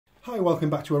Hi, welcome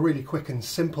back to a really quick and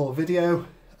simple video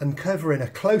uncovering a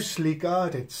closely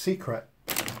guarded secret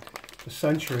for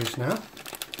centuries now.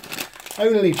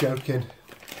 Only joking.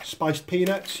 Spiced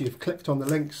peanuts, you've clicked on the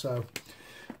link, so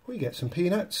we get some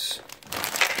peanuts.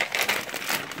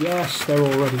 Yes, they're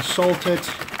already salted.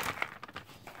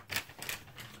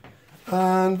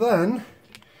 And then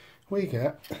we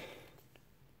get a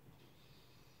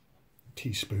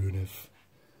teaspoon of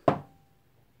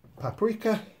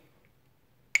paprika,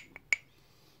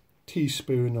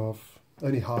 teaspoon of,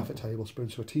 only half a tablespoon,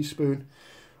 so a teaspoon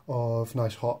of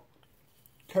nice hot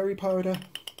curry powder,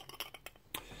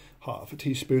 half a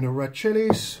teaspoon of red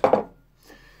chilies.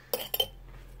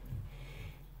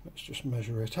 Let's just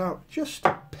measure it out. Just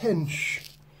a pinch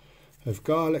of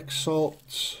garlic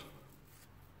salt.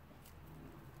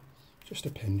 Just a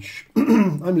pinch.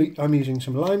 I'm using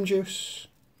some lime juice.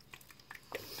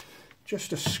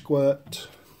 Just a squirt.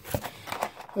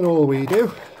 And all we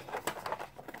do,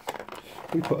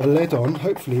 we put a lid on.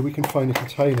 Hopefully we can find a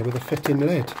container with a fitting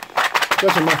lid.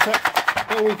 Doesn't matter.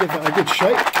 And we give that a good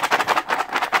shake.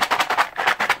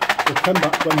 We'll come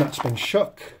back when that's been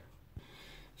shook.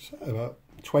 So about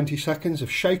 20 seconds of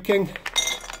shaking.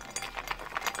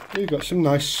 We've got some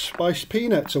nice spiced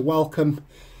peanuts. A welcome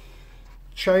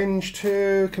change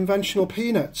to conventional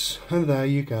peanuts. And there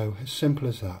you go. As simple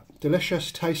as that.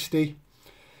 Delicious, tasty,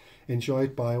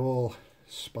 enjoyed by all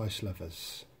spice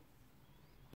lovers.